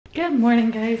Good morning,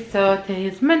 guys. So today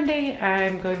is Monday.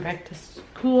 I'm going back to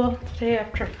school today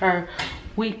after our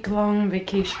week-long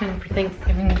vacation for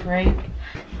Thanksgiving break.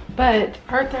 But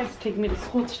Arthur has to take me to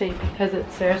school today because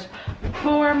it's Sarah's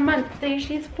 4-month day.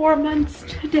 She's 4 months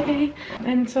today.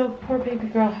 And so poor baby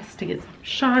girl has to get some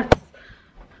shots.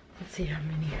 Let's see how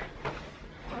many.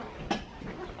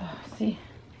 See.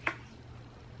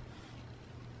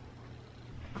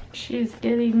 She's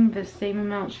getting the same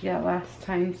amount she got last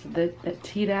time. So the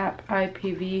Tdap,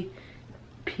 IPV,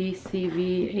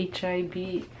 PCV,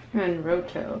 HIB, and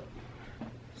Roto.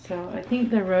 So I think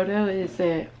the Roto is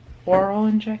an oral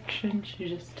injection. She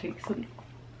just takes them.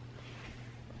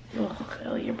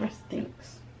 Oh, your breast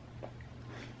stinks.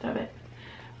 Stop it.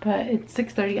 But it's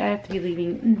 6:30. I have to be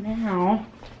leaving now.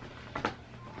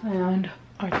 And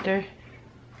Arthur,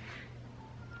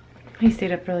 he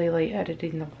stayed up really late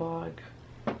editing the vlog.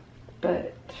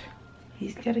 But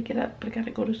he's got to get up. I got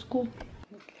to go to school.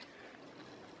 Okay.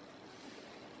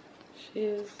 She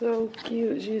is so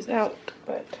cute. She's out,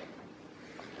 but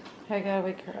I got to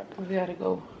wake her up. We got to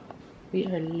go. We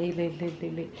are late.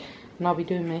 And I'll be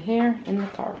doing my hair in the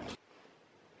car.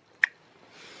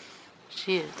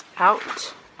 She is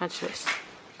out. Watch this.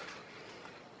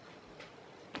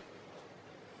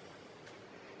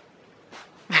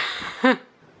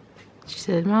 She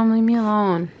said, "Mom, leave me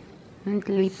alone. I'm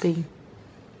sleeping."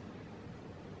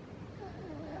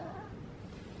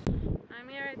 I'm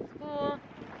here at school.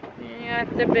 And you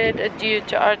have to bid adieu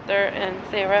to Arthur and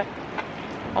Sarah.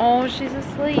 Oh, she's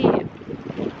asleep.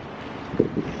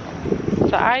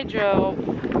 So I drove.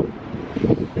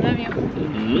 Love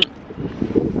you.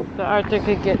 So Arthur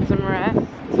could get some rest.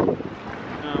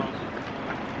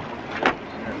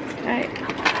 Alright.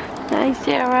 Hi,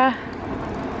 Sarah.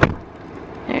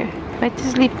 There. Back to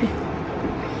sleeping.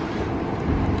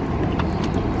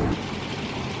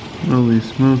 Holy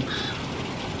smokes.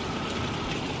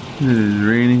 It is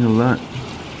raining a lot. I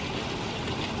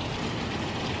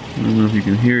don't know if you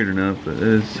can hear it or not, but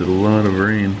it's a lot of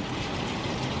rain.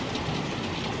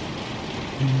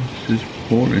 It's just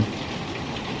pouring.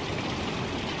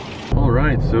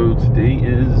 Alright, so today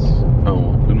is,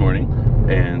 good morning.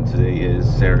 And today is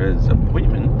Sarah's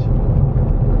appointment.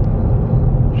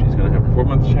 She's going to have her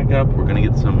 4-month checkup. We're going to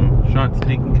get some shots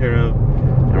taken care of.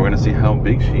 And we're going to see how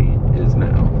big she is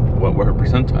now. What her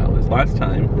percentile is. Last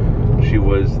time she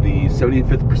was the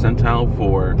 75th percentile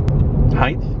for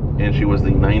height, and she was the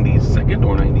 92nd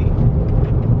or 90,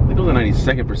 I think it was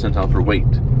the 92nd percentile for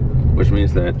weight, which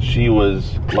means that she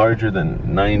was larger than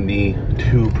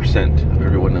 92% of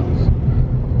everyone else.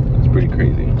 It's pretty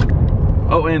crazy.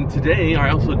 Oh, and today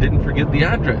I also didn't forget the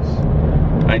address.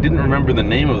 I didn't remember the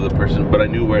name of the person, but I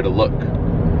knew where to look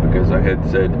because I had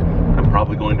said I'm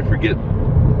probably going to forget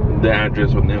the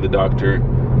address or the name of the doctor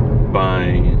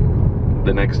by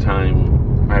the next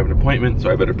time I have an appointment, so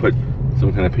I better put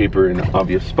some kind of paper in an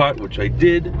obvious spot, which I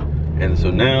did. And so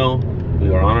now we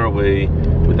are on our way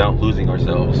without losing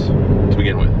ourselves to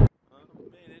begin with.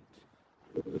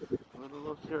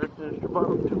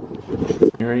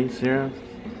 You ready, Sarah?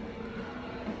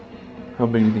 How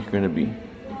big do you think you're gonna be?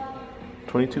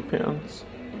 22 pounds?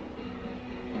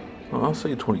 Well, I'll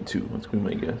say 22, that's gonna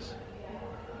be my guess.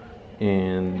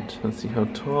 And let's see how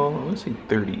tall. I'm gonna say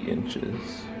 30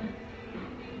 inches.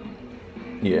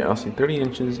 Yeah, I'll say 30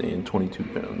 inches and 22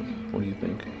 pounds. What do you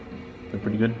think? Is that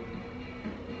pretty good?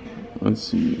 Let's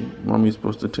see. Mommy's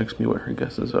supposed to text me what her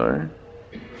guesses are.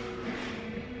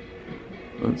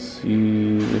 Let's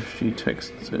see if she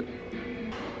texts it.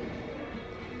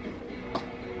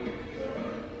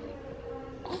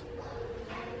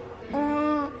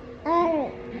 Oh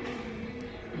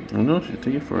no, she's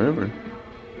taking forever.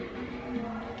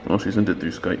 Oh, she sent it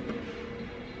through Skype.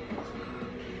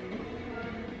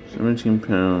 17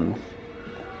 pounds,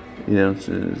 8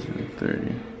 ounces, and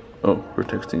 30. Oh, her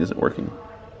texting isn't working.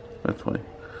 That's why.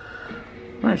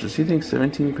 Alright, so she thinks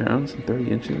 17 pounds and 30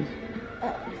 inches.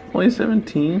 Only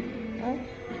 17?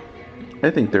 I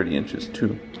think 30 inches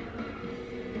too.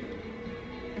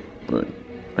 But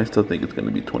I still think it's going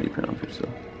to be 20 pounds or so.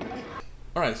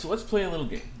 Alright, so let's play a little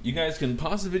game. You guys can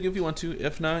pause the video if you want to.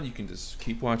 If not, you can just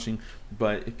keep watching.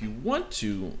 But if you want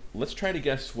to, let's try to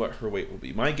guess what her weight will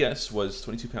be. My guess was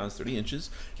 22 pounds, 30 inches.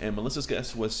 And Melissa's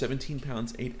guess was 17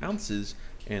 pounds, 8 ounces,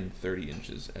 and 30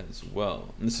 inches as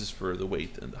well. And this is for the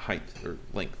weight and the height or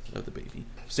length of the baby.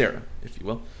 Sarah, if you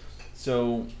will.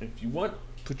 So if you want,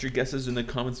 put your guesses in the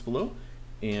comments below.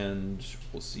 And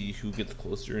we'll see who gets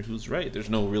closer and who's right. There's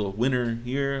no real winner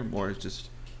here. More is just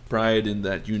pride in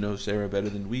that you know Sarah better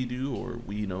than we do, or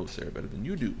we know Sarah better than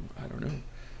you do. I don't know.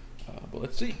 But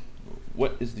let's see.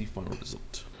 What is the final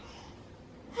result?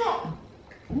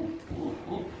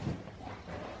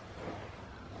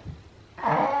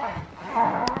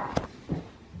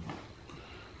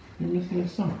 missing a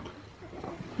sock.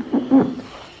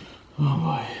 Oh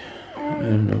boy. I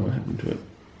don't know what happened to it.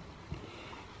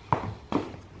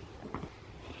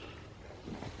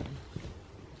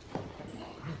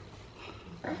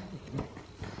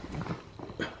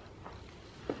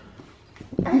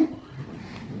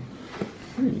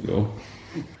 There you go.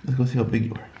 Let's go see how big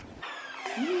you are.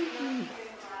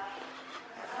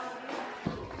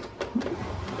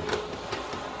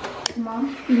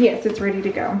 Mom? Yes, it's ready to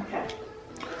go.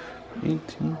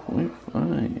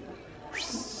 18.5.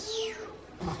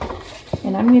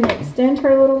 And I'm going to extend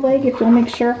her little leg if you'll make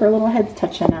sure her little head's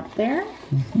touching up there.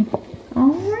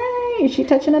 All right. Is she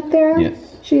touching up there?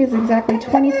 Yes. She is exactly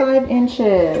 25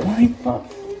 inches.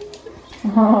 25.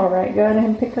 All right. Go ahead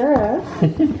and pick her up.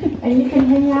 And you can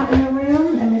hang out in the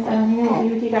room, and Miss Onion will be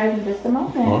with you guys in just a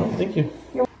moment. Oh, thank you.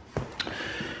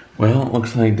 Well, it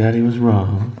looks like Daddy was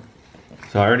wrong.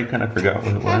 So I already kind of forgot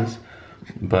what it was,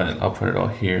 but I'll put it all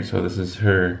here. So this is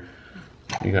her.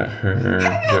 We got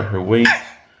her weight,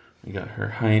 we got her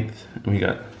height, and we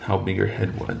got how big her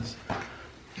head was.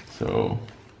 So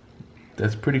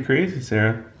that's pretty crazy,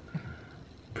 Sarah.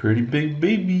 Pretty big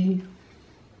baby.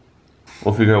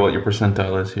 We'll figure out what your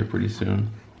percentile is here pretty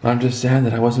soon. I'm just sad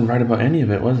that I wasn't right about any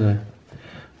of it, was I?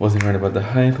 Wasn't right about the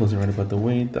height, wasn't right about the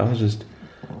weight. I was just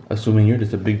assuming you're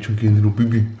just a big chunky little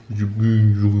baby.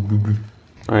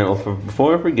 Alright, well,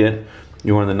 before I forget,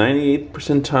 you are on the 98th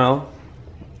percentile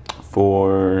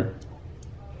for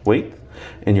weight,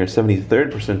 and your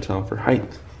 73rd percentile for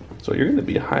height. So you're going to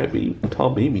be a tall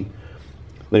baby.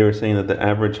 They were saying that the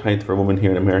average height for a woman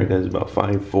here in America is about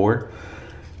 5'4",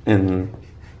 and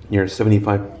you're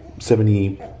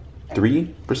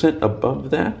 73% above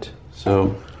that.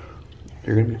 So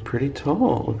you're going to be pretty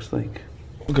tall, it looks like.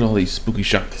 Look at all these spooky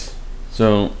shots.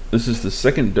 So this is the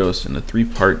second dose in a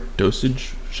 3-part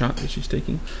dosage shot that she's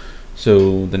taking.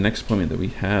 So the next appointment that we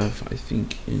have, I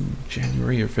think in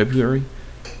January or February,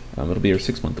 it'll be her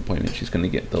 6-month appointment. She's going to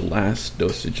get the last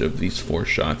dosage of these 4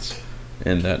 shots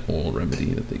and that oral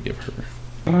remedy that they give her.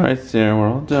 All right, Sarah, we're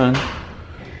all done.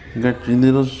 You got your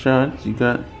little shots. You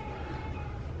got a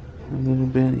little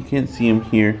bit. You can't see him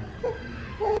here,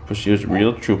 but she was a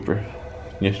real trooper.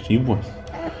 Yes, she was.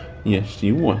 Yes,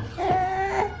 she was.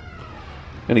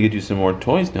 Gotta get you some more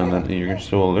toys now that you're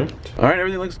so alert. All right,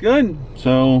 everything looks good.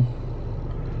 So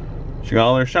she got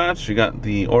all her shots. She got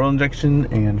the oral injection,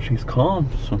 and she's calm.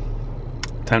 So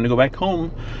time to go back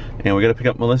home, and we gotta pick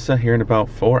up Melissa here in about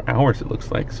 4 hours. It looks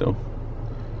like. So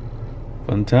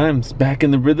fun times. Back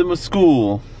in the rhythm of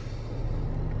school.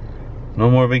 No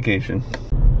more vacation.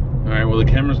 All right. Well, the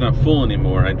camera's not full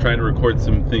anymore. I tried to record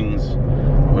some things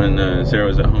when Sarah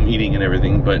was at home eating and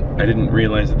everything, but I didn't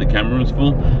realize that the camera was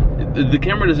full. The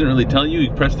camera doesn't really tell you.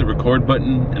 You press the record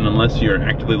button, and unless you're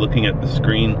actively looking at the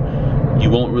screen, you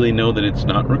won't really know that it's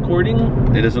not recording.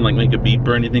 It doesn't like make a beep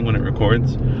or anything when it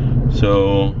records.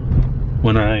 So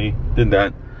when I did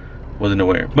that, wasn't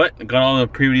aware. But I got all the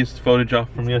previous footage off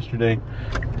from yesterday,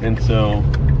 and so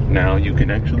now you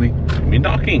can actually see me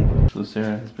talking. So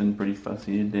Sarah has been pretty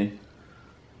fussy today.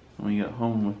 When we got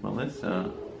home with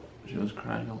Melissa, she was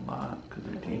crying a lot because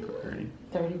her teeth were hurting.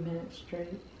 30 minutes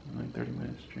straight. Like 30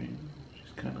 minutes straight.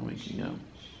 She's kind of waking up.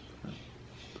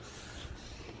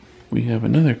 We have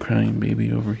another crying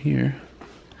baby over here.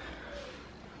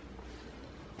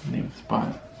 Named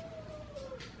Spot.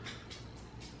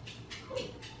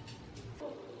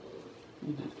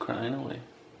 He's just crying away.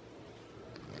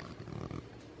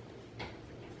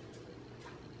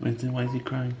 Winston, why is he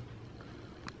crying?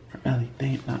 For Ellie, they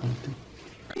ain't not Winston.